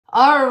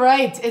All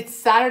right, it's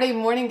Saturday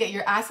morning. Get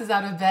your asses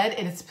out of bed.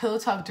 It is Pillow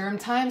Talk Derm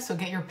time. So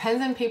get your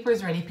pens and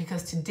papers ready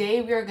because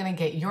today we are going to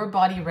get your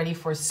body ready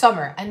for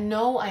summer. And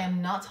no, I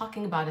am not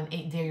talking about an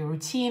 8-day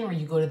routine where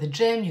you go to the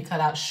gym, you cut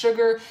out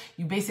sugar,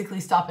 you basically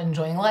stop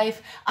enjoying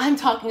life. I'm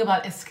talking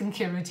about a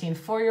skincare routine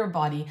for your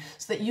body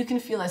so that you can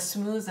feel as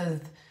smooth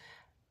as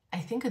I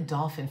think a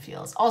dolphin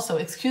feels. Also,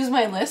 excuse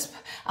my lisp.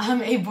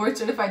 I'm a board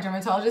certified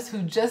dermatologist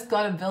who just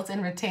got a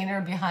built-in retainer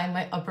behind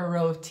my upper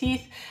row of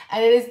teeth,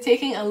 and it is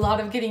taking a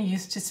lot of getting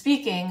used to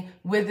speaking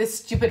with this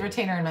stupid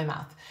retainer in my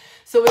mouth.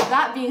 So with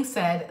that being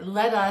said,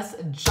 let us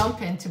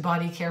jump into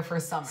body care for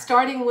summer.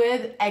 Starting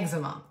with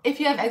eczema. If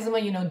you have eczema,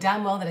 you know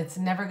damn well that it's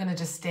never gonna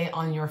just stay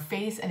on your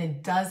face and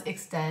it does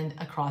extend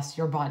across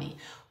your body.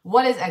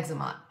 What is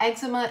eczema?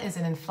 Eczema is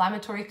an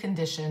inflammatory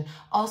condition,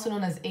 also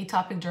known as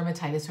atopic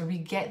dermatitis, where we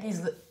get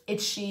these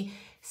itchy,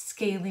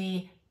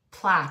 scaly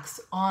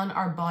plaques on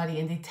our body,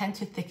 and they tend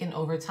to thicken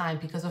over time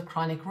because of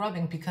chronic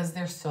rubbing, because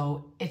they're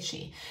so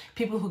itchy.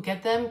 People who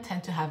get them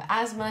tend to have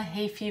asthma,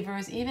 hay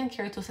fevers, even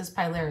keratosis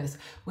pilaris,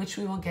 which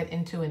we will get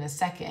into in a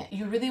second.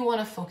 You really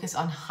want to focus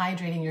on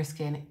hydrating your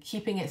skin,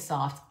 keeping it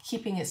soft,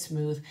 keeping it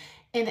smooth,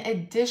 in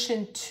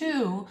addition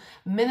to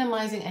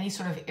minimizing any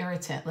sort of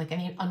irritant, like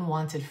any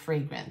unwanted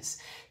fragrance.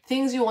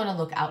 Things you want to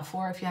look out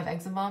for if you have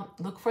eczema,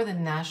 look for the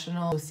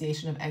National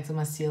Association of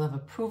Eczema seal of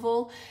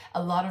approval.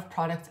 A lot of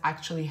products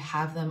actually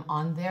have them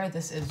on there.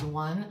 This is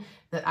one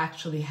that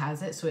actually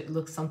has it, so it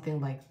looks something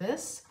like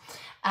this.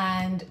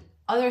 And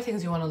other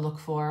things you want to look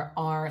for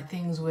are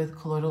things with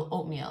colloidal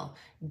oatmeal,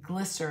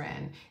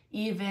 glycerin,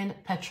 even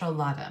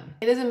petrolatum.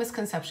 It is a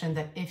misconception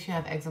that if you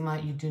have eczema,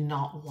 you do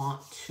not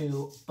want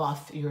to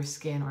buff your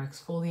skin or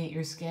exfoliate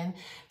your skin.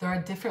 There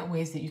are different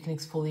ways that you can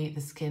exfoliate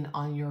the skin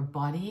on your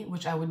body,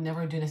 which I would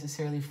never do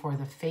necessarily for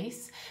the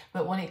face.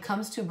 But when it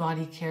comes to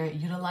body care,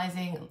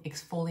 utilizing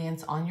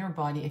exfoliants on your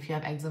body if you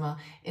have eczema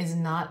is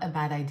not a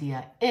bad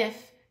idea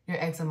if your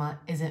eczema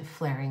isn't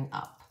flaring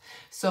up.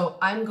 So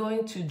I'm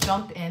going to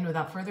jump in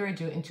without further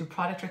ado into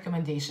product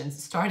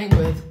recommendations, starting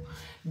with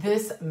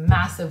this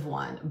massive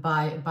one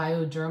by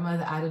Bioderma,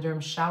 the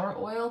Adederm Shower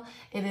Oil.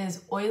 It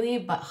is oily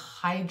but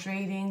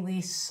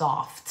hydratingly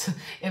soft,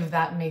 if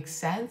that makes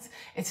sense.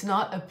 It's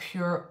not a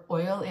pure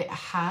oil. It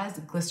has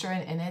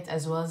glycerin in it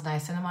as well as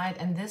niacinamide,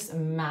 and this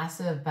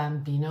massive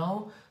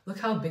Bambino, look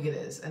how big it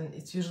is, and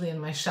it's usually in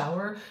my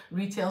shower,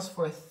 retails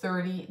for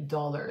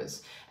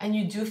 $30. And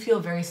you do feel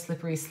very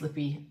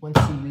slippy once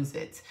you use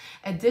it.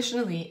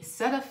 Additionally,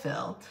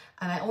 Cetaphil,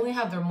 and I only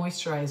have their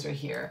moisturizer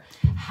here,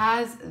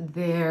 has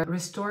their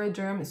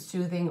Restoraderm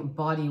Soothing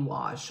Body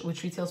Wash,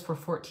 which retails for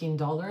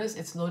 $14.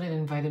 It's loaded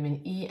in vitamin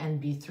E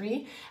and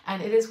B3,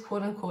 and it is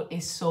quote unquote a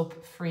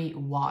soap-free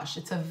wash.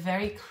 It's a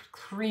very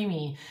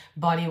creamy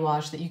body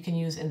wash that you can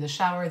use in the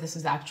shower. This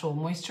is actual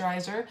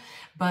moisturizer,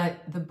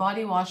 but the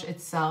body wash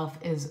itself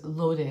is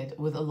loaded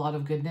with a lot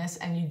of goodness,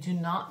 and you do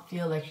not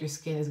feel like your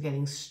skin is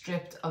getting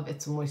stripped of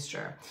its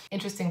moisture.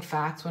 Interesting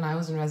fact, when I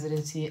was in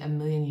residency a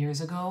million years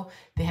ago,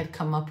 they had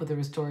come up with the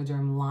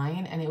Restoraderm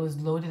line, and it was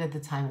loaded at the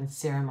time in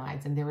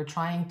ceramides, and they were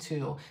trying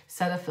to,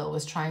 Cetaphil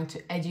was trying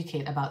to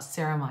educate about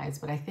ceramides,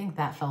 but I think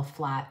that fell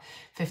flat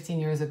 15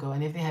 years ago,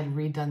 and if they had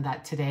redone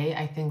that today,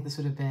 I think this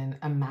would have been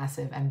a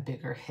massive and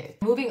bigger hit.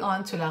 Moving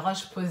on to La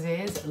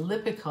Roche-Posay's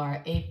Lipicar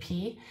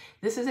AP.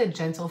 This is a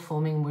gentle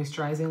foaming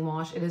moisturizing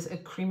wash. It is a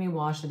creamy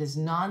wash that is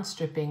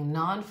non-stripping,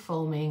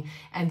 non-foaming,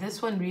 and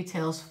this one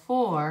retails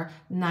for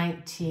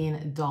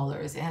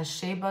 $19. It has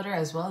shea butter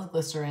as well as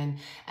glycerin,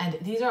 and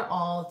these are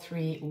all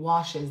three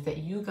washes that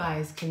you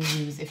guys can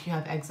use if you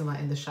have eczema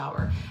in the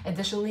shower.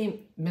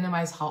 Additionally,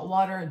 minimize hot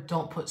water.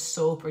 Don't put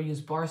soap or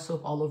use bar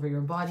soap all over your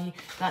body.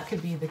 That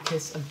could be the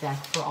kiss of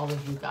death for all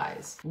of you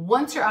guys.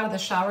 Once you're out of the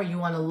shower, you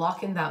want to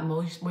lock in that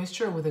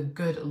moisture with a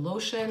good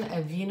lotion.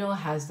 Aveeno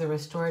has the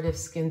Restorative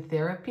Skin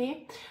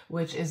Therapy,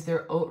 which is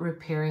their oat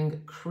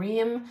repairing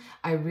cream.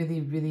 I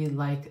really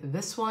like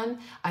this one.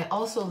 I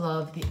also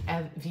love the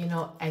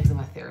Aveeno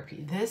Eczema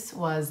Therapy. This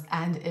was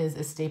and is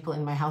a staple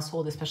in my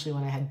household, especially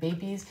when I had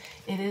babies.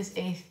 It is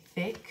a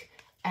thick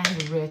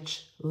and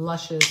rich,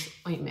 luscious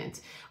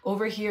ointment.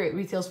 Over here, it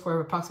retails for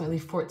approximately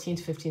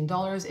 $14 to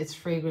 $15. It's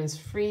fragrance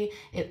free.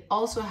 It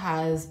also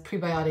has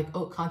prebiotic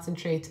oat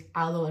concentrate,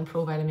 aloe, and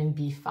provitamin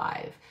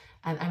B5.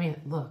 And I mean,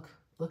 look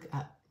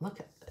at,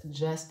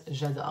 just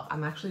j'adore.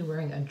 I'm actually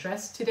wearing a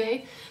dress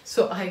today,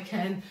 so I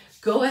can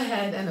go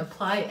ahead and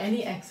apply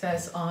any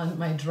excess on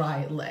my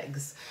dry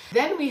legs.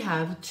 Then we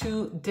have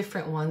two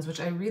different ones, which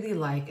I really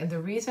like. And the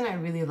reason I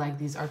really like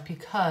these are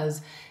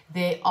because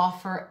they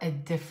offer a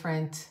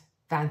different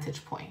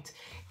vantage point.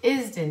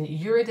 Isden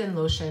Uridin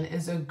lotion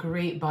is a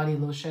great body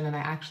lotion, and I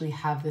actually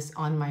have this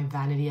on my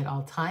vanity at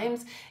all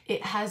times.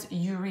 It has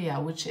urea,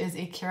 which is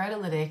a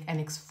keratolytic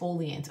and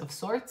exfoliant of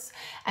sorts,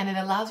 and it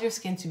allows your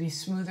skin to be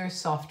smoother,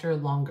 softer,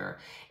 longer.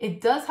 It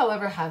does,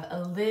 however, have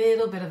a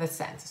little bit of a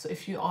scent. So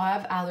if you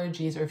have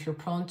allergies or if you're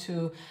prone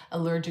to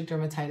allergic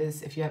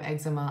dermatitis, if you have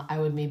eczema, I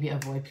would maybe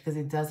avoid, because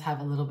it does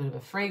have a little bit of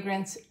a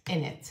fragrance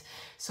in it.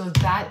 So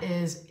that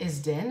is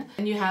Isdin.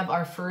 And you have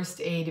our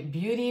First Aid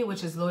Beauty,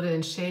 which is loaded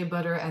in shea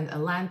butter and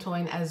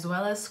allantoin, as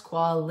well as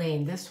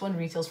squalane. This one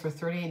retails for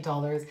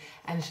 $38,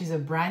 and she's a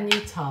brand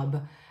new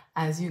tub,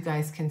 as you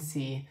guys can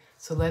see.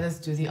 So let us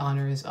do the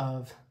honors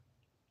of,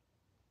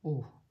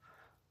 ooh,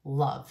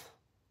 love.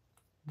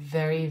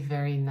 Very,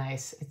 very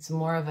nice. It's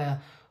more of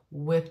a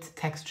whipped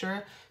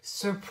texture.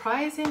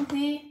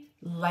 Surprisingly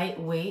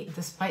lightweight,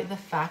 despite the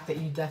fact that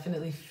you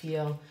definitely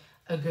feel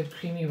a good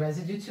creamy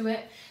residue to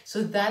it.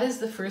 So that is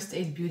the First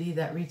Aid Beauty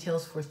that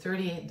retails for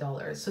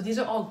 $38. So these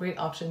are all great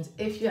options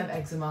if you have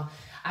eczema.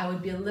 I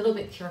would be a little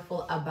bit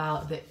careful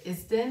about the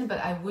Isdin, but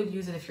I would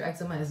use it if your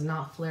eczema is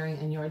not flaring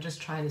and you're just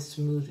trying to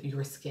smooth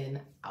your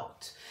skin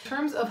out. In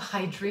terms of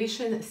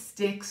hydration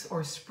sticks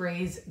or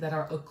sprays that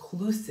are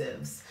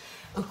occlusives,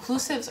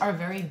 occlusives are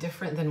very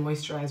different than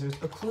moisturizers.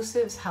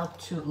 Occlusives help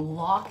to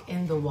lock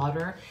in the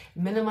water,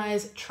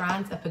 minimize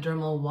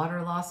transepidermal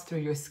water loss through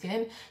your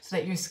skin so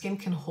that your skin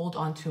can hold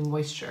on to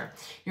moisture.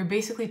 You're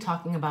basically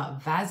talking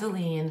about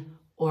Vaseline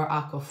or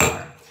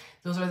Aquaphor.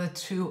 Those are the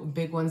two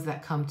big ones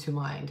that come to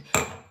mind.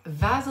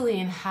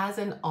 Vaseline has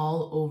an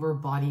all over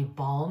body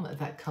balm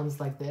that comes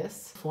like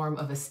this, form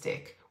of a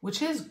stick,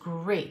 which is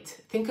great.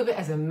 Think of it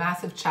as a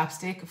massive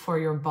chapstick for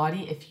your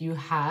body if you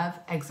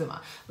have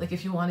eczema. Like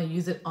if you want to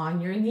use it on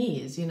your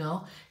knees, you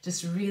know,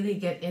 just really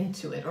get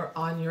into it, or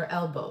on your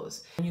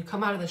elbows. When you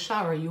come out of the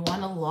shower, you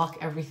want to lock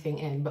everything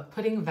in, but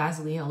putting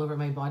Vaseline all over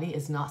my body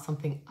is not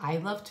something I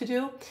love to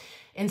do.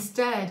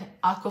 Instead,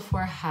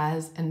 Aquaphor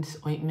has an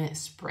ointment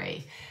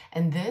spray,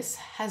 and this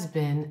has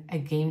been a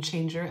game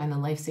changer and a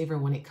lifesaver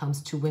when it comes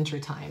to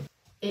wintertime.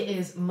 It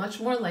is much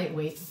more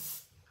lightweight,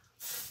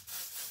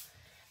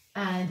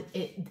 and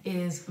it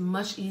is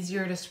much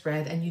easier to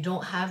spread, and you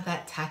don't have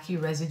that tacky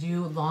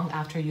residue long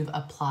after you've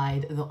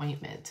applied the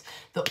ointment.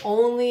 The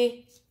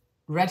only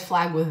red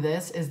flag with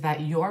this is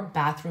that your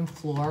bathroom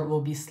floor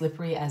will be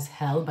slippery as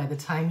hell by the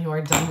time you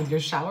are done with your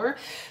shower.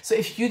 So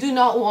if you do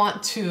not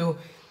want to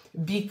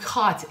be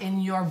caught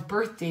in your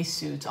birthday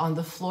suit on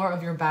the floor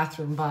of your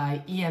bathroom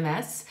by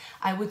EMS,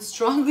 I would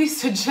strongly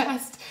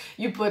suggest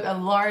you put a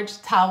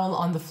large towel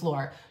on the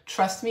floor.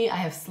 Trust me, I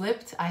have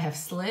slipped, I have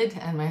slid,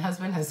 and my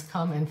husband has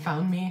come and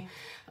found me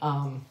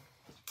on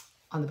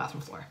the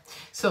bathroom floor.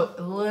 So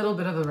a little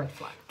bit of a red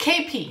flag.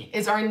 KP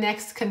is our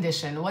next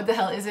condition. What the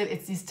hell is it?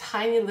 It's these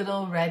tiny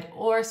little red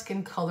or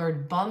skin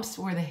colored bumps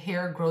where the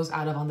hair grows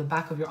out of on the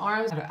back of your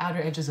arms, or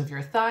outer edges of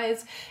your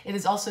thighs. It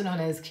is also known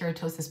as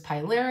Keratosis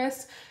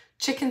Pilaris,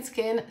 chicken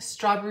skin,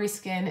 strawberry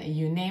skin,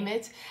 you name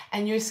it,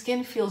 and your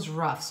skin feels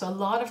rough. So a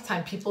lot of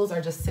time people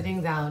are just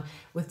sitting down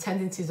with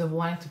tendencies of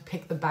wanting to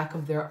pick the back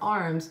of their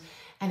arms,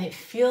 and it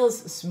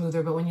feels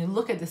smoother, but when you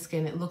look at the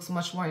skin, it looks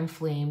much more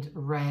inflamed,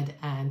 red,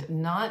 and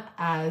not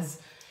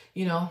as,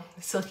 you know,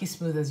 silky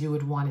smooth as you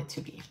would want it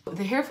to be.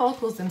 The hair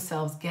follicles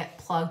themselves get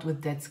plugged with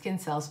dead skin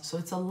cells, so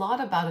it's a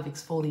lot about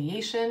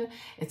exfoliation.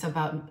 It's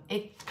about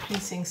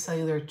increasing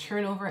cellular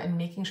turnover and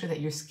making sure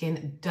that your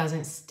skin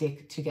doesn't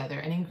stick together.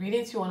 And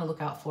ingredients you want to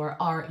look out for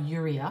are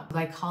urea,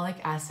 glycolic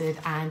acid,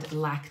 and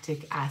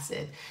lactic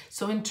acid.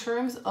 So in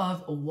terms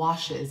of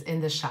washes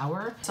in the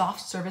shower,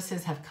 Soft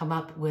Services have come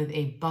up with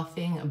a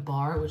buffing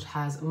bar, which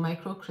has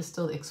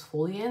microcrystal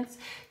exfoliants.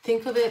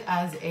 Think of it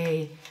as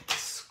a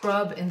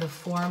scrub in the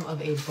form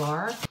of a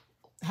bar.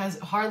 Has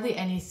hardly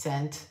any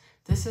scent.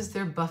 This is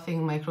their buffing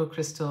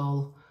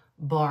microcrystal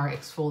bar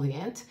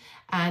exfoliant,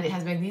 and it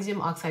has magnesium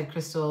oxide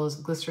crystals,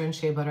 glycerin,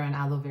 shea butter, and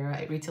aloe vera.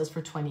 It retails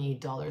for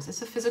 $28.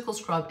 It's a physical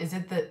scrub. Is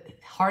it the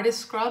hardest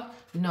scrub?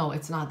 No,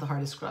 it's not the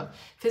hardest scrub.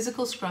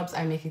 Physical scrubs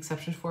I make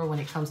exceptions for when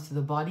it comes to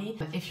the body.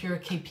 If your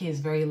KP is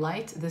very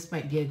light, this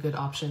might be a good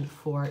option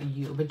for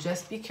you, but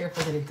just be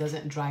careful that it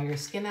doesn't dry your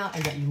skin out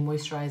and that you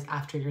moisturize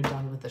after you're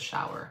done with the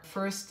shower.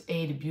 First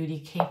Aid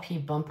Beauty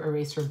KP Bump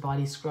Eraser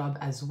Body Scrub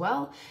as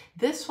well.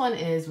 This one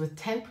is with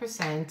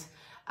 10%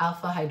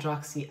 alpha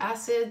hydroxy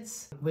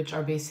acids, which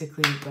are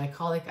basically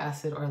glycolic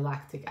acid or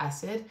lactic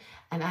acid.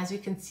 And as you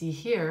can see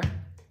here,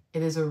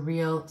 it is a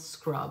real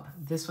scrub.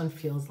 This one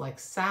feels like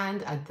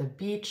sand at the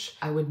beach.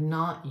 I would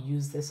not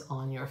use this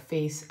on your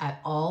face at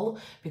all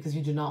because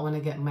you do not want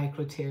to get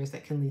micro tears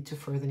that can lead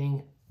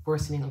to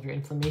worsening of your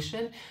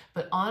inflammation.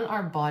 But on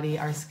our body,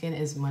 our skin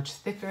is much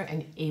thicker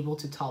and able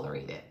to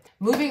tolerate it.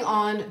 Moving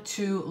on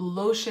to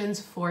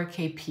lotions for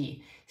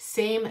KP,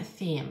 same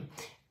theme.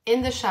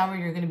 In the shower,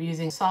 you're going to be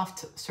using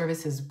Soft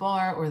Services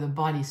bar or the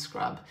body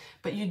scrub,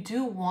 but you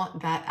do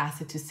want that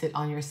acid to sit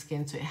on your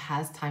skin so it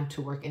has time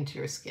to work into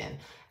your skin.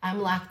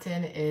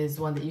 Amlactin is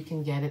one that you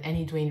can get at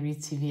any Duane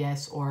Reade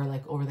CVS or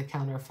like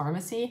over-the-counter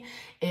pharmacy.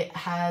 It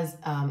has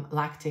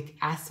lactic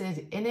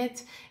acid in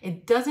it.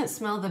 It doesn't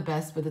smell the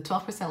best, but the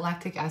 12%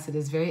 lactic acid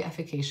is very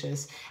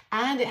efficacious,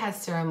 and it has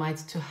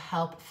ceramides to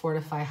help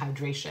fortify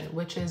hydration,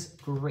 which is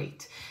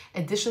great.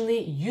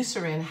 Additionally,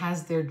 Eucerin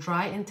has their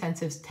dry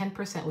intensives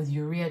 10% with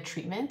urea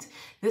treatment.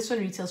 This one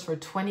retails for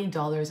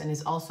 $20 and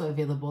is also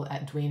available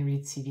at Duane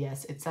Reade,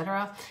 CVS,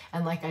 etc.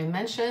 And like I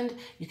mentioned,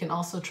 you can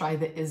also try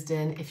the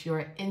Isdin if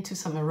you're into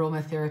some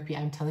aromatherapy.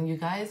 I'm telling you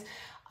guys,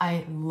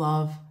 I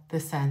love the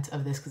scent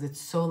of this because it's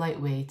so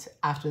lightweight.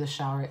 After the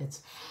shower,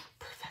 it's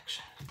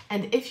perfection.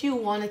 And if you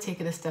want to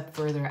take it a step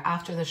further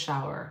after the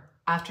shower,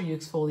 after you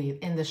exfoliate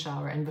in the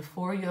shower and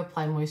before you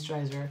apply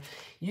moisturizer,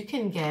 you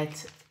can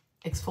get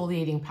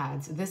exfoliating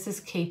pads. This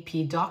is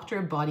KP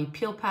Doctor Body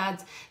Peel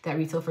Pads that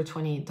retail for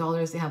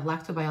 $28. They have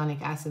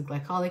lactobionic acid,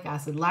 glycolic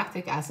acid,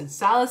 lactic acid,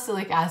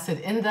 salicylic acid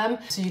in them,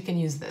 so you can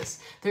use this.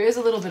 There is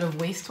a little bit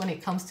of waste when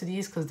it comes to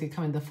these because they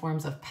come in the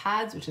forms of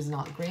pads, which is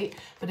not great,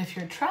 but if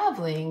you're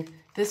traveling,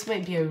 this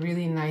might be a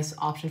really nice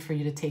option for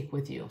you to take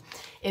with you.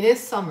 It is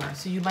summer,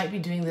 so you might be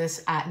doing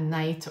this at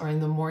night or in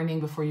the morning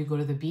before you go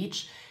to the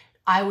beach.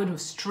 I would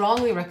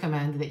strongly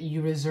recommend that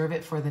you reserve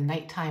it for the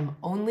nighttime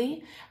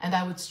only. And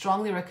I would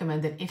strongly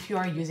recommend that if you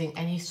are using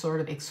any sort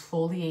of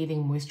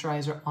exfoliating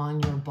moisturizer on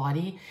your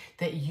body,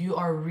 that you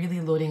are really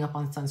loading up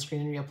on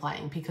sunscreen and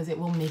reapplying because it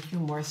will make you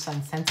more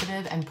sun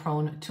sensitive and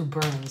prone to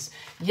burns.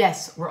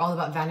 Yes, we're all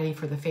about vanity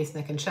for the face,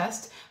 neck, and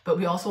chest, but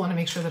we also want to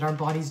make sure that our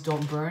bodies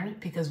don't burn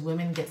because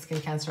women get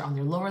skin cancer on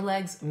their lower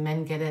legs,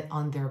 men get it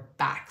on their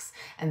backs,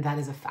 and that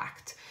is a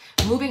fact.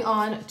 Moving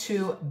on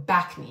to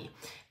bacne.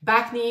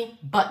 Bacne,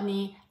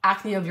 buttne,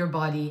 acne of your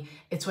body.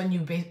 It's when you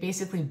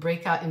basically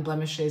break out in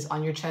blemishes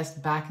on your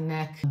chest, back,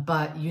 neck,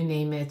 butt, you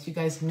name it. You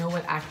guys know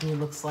what acne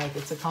looks like.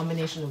 It's a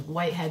combination of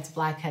whiteheads,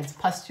 blackheads,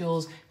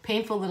 pustules,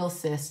 painful little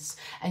cysts,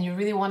 and you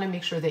really want to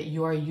make sure that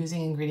you are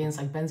using ingredients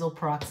like benzoyl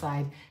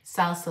peroxide,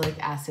 salicylic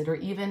acid, or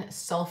even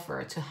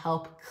sulfur to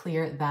help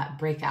clear that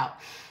breakout.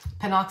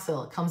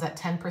 Panoxyl comes at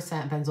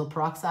 10% benzoyl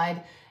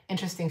peroxide.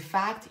 Interesting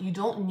fact, you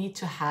don't need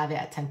to have it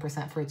at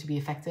 10% for it to be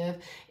effective.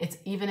 It's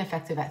even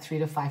effective at 3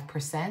 to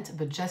 5%,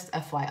 but just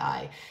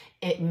FYI,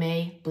 it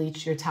may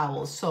bleach your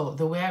towels. So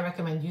the way I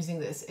recommend using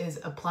this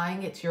is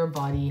applying it to your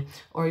body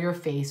or your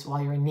face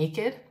while you're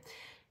naked,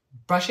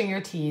 brushing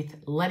your teeth,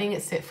 letting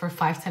it sit for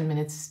 5-10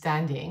 minutes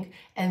standing,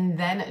 and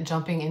then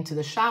jumping into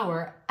the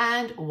shower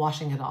and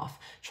washing it off.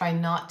 Try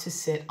not to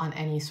sit on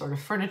any sort of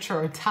furniture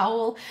or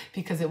towel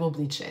because it will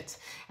bleach it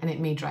and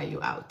it may dry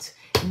you out.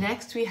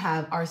 Next, we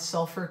have our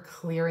sulfur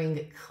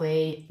clearing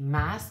clay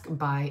mask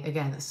by,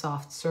 again,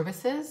 Soft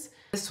Services.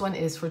 This one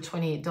is for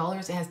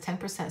 $28. It has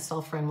 10%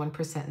 sulfur and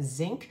 1%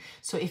 zinc.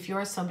 So if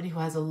you're somebody who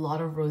has a lot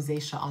of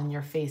rosacea on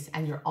your face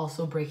and you're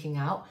also breaking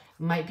out,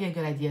 might be a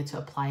good idea to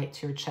apply it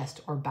to your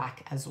chest or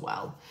back as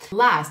well.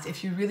 Last,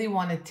 if you really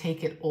want to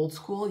take it old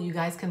school, you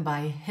guys can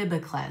buy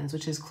Hibiclens,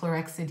 which is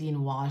chlorhexidine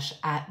wash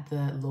at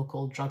the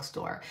local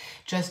drugstore.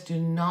 Just do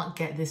not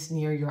get this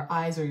near your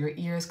eyes or your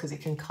ears because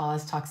it can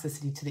cause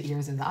toxicity to the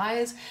ears and the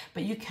eyes,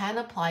 but you can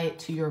apply it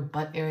to your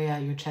butt area,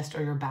 your chest,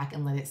 or your back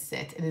and let it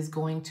sit. It is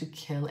going to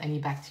kill any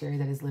bacteria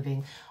that is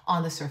living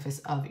on the surface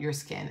of your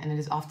skin, and it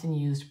is often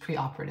used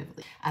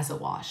preoperatively as a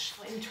wash.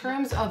 In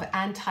terms of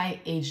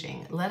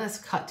anti-aging, let us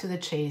cut to the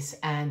chase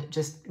and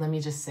let me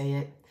just say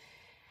it.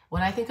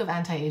 When I think of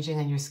anti-aging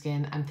on your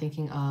skin, I'm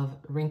thinking of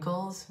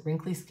wrinkles,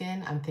 wrinkly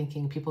skin. I'm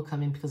thinking people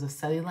come in because of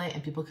cellulite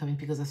and people come in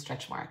because of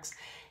stretch marks.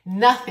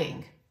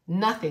 Nothing is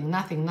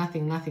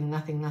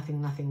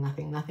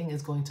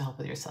going to help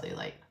with your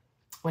cellulite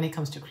when it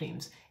comes to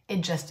creams. It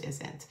just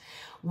isn't.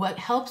 What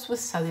helps with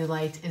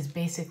cellulite is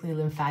basically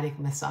lymphatic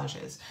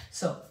massages.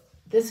 So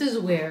this is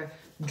where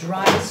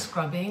dry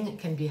scrubbing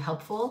can be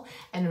helpful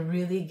and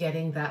really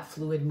getting that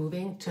fluid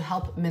moving to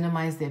help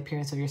minimize the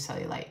appearance of your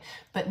cellulite.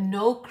 But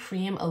no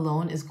cream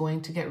alone is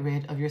going to get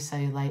rid of your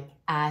cellulite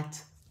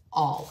at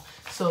all.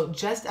 So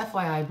just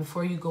FYI,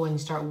 before you go and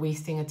start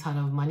wasting a ton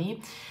of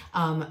money,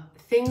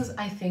 things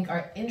I think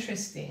are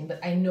interesting,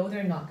 but I know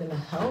they're not gonna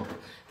help.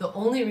 The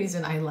only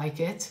reason I like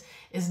it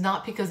is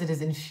not because it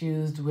is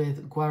infused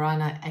with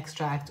guarana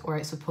extract or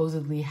it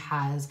supposedly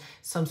has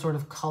some sort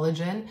of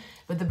collagen,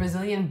 but the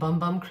Brazilian Bum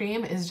Bum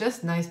cream is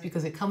just nice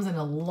because it comes in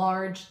a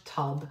large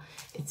tub.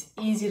 It's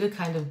easy to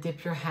kind of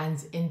dip your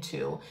hands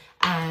into,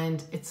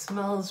 and it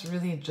smells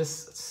really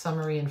just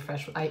summery and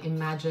fresh. I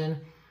imagine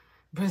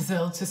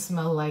Brazil to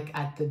smell like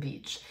at the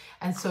beach.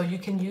 And so you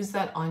can use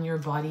that on your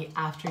body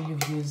after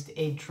you've used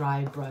a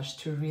dry brush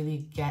to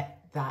really get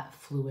that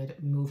fluid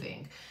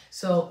moving.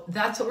 So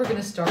that's what we're going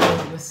to start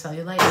with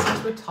cellulite.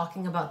 Since we're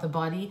talking about the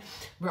body,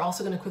 we're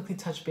also going to quickly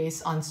touch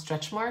base on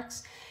stretch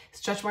marks.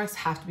 Stretch marks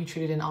have to be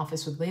treated in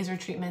office with laser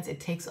treatments. It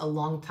takes a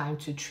long time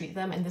to treat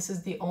them. And this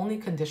is the only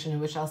condition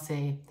in which I'll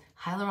say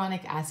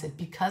hyaluronic acid,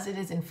 because it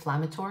is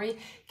inflammatory,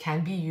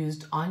 can be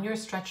used on your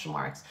stretch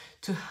marks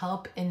to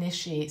help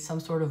initiate some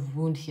sort of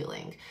wound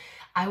healing.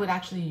 I would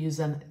actually use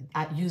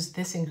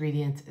this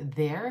ingredient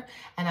there,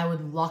 and I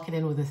would lock it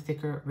in with a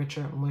thicker,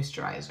 richer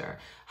moisturizer.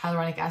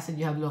 Hyaluronic acid,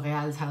 you have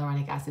L'Oreal's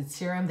hyaluronic acid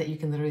serum that you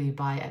can literally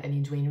buy at any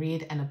Duane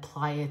Reade and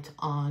apply it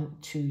on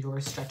to your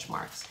stretch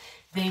marks.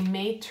 They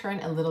may turn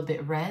a little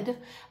bit red,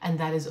 and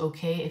that is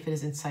okay if it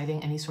is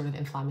inciting any sort of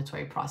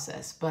inflammatory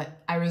process,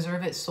 but I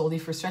reserve it solely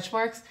for stretch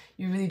marks.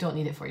 You really don't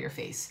need it for your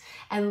face.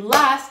 And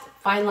last,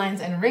 fine lines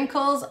and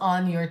wrinkles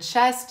on your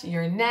chest,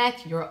 your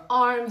neck, your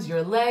arms,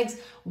 your legs.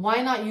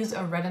 why not use a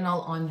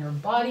retinol on your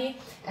body?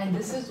 And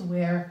this is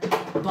where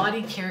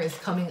body care is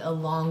coming a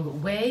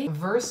long way.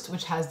 Versed,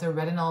 which has the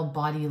retinol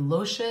body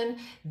lotion.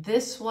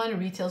 This one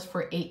retails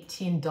for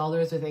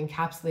 $18 with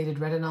encapsulated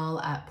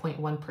retinol at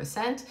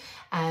 0.1%,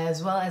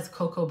 as well as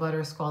cocoa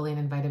butter, squalane,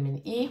 and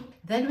vitamin E.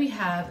 Then we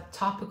have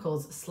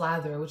Topicals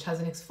Slather, which has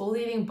an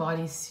exfoliating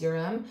body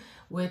serum,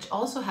 which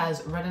also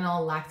has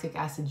retinol, lactic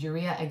acid,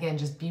 urea. Again,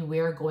 just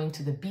beware going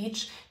to the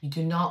beach. You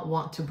do not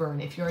want to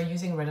burn. If you are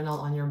using retinol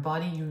on your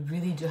body, you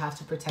really do have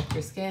to protect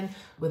your skin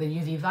with a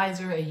UV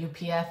visor, a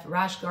UPF,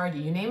 rash guard,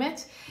 you name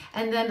it.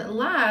 And then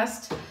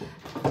last,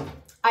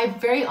 I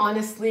very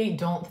honestly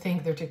don't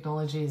think their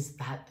technology is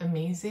that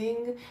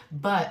amazing,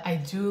 but I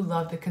do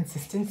love the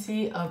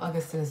consistency of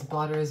Augustinus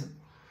Botter's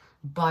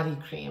body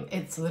cream.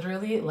 It's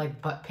literally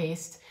like butt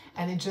paste,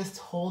 and it just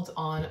holds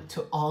on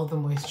to all the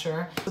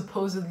moisture.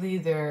 Supposedly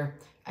their,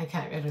 I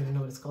don't even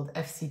know what it's called,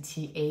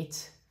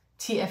 TFC8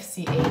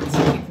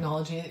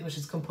 technology, which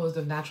is composed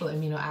of natural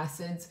amino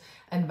acids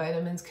and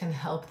vitamins, can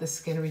help the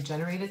skin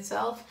regenerate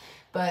itself.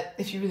 But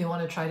if you really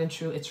want to try it and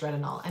true, it's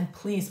retinol. And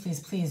please, please,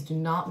 please do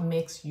not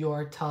mix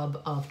your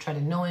tub of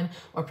tretinoin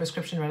or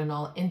prescription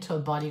retinol into a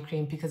body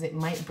cream, because it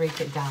might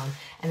break it down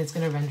and it's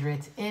going to render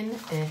it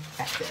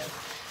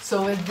ineffective.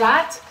 So with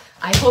that,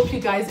 I hope you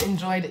guys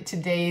enjoyed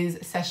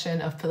today's session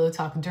of Pillow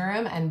Talk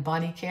Derm and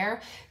body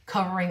care,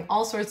 covering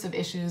all sorts of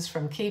issues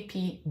from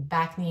KP,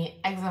 bacne,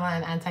 eczema,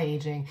 and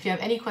anti-aging. If you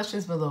have any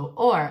questions below,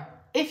 or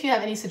if you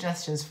have any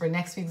suggestions for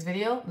next week's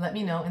video, let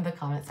me know in the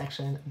comment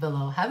section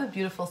below. Have a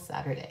beautiful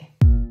Saturday.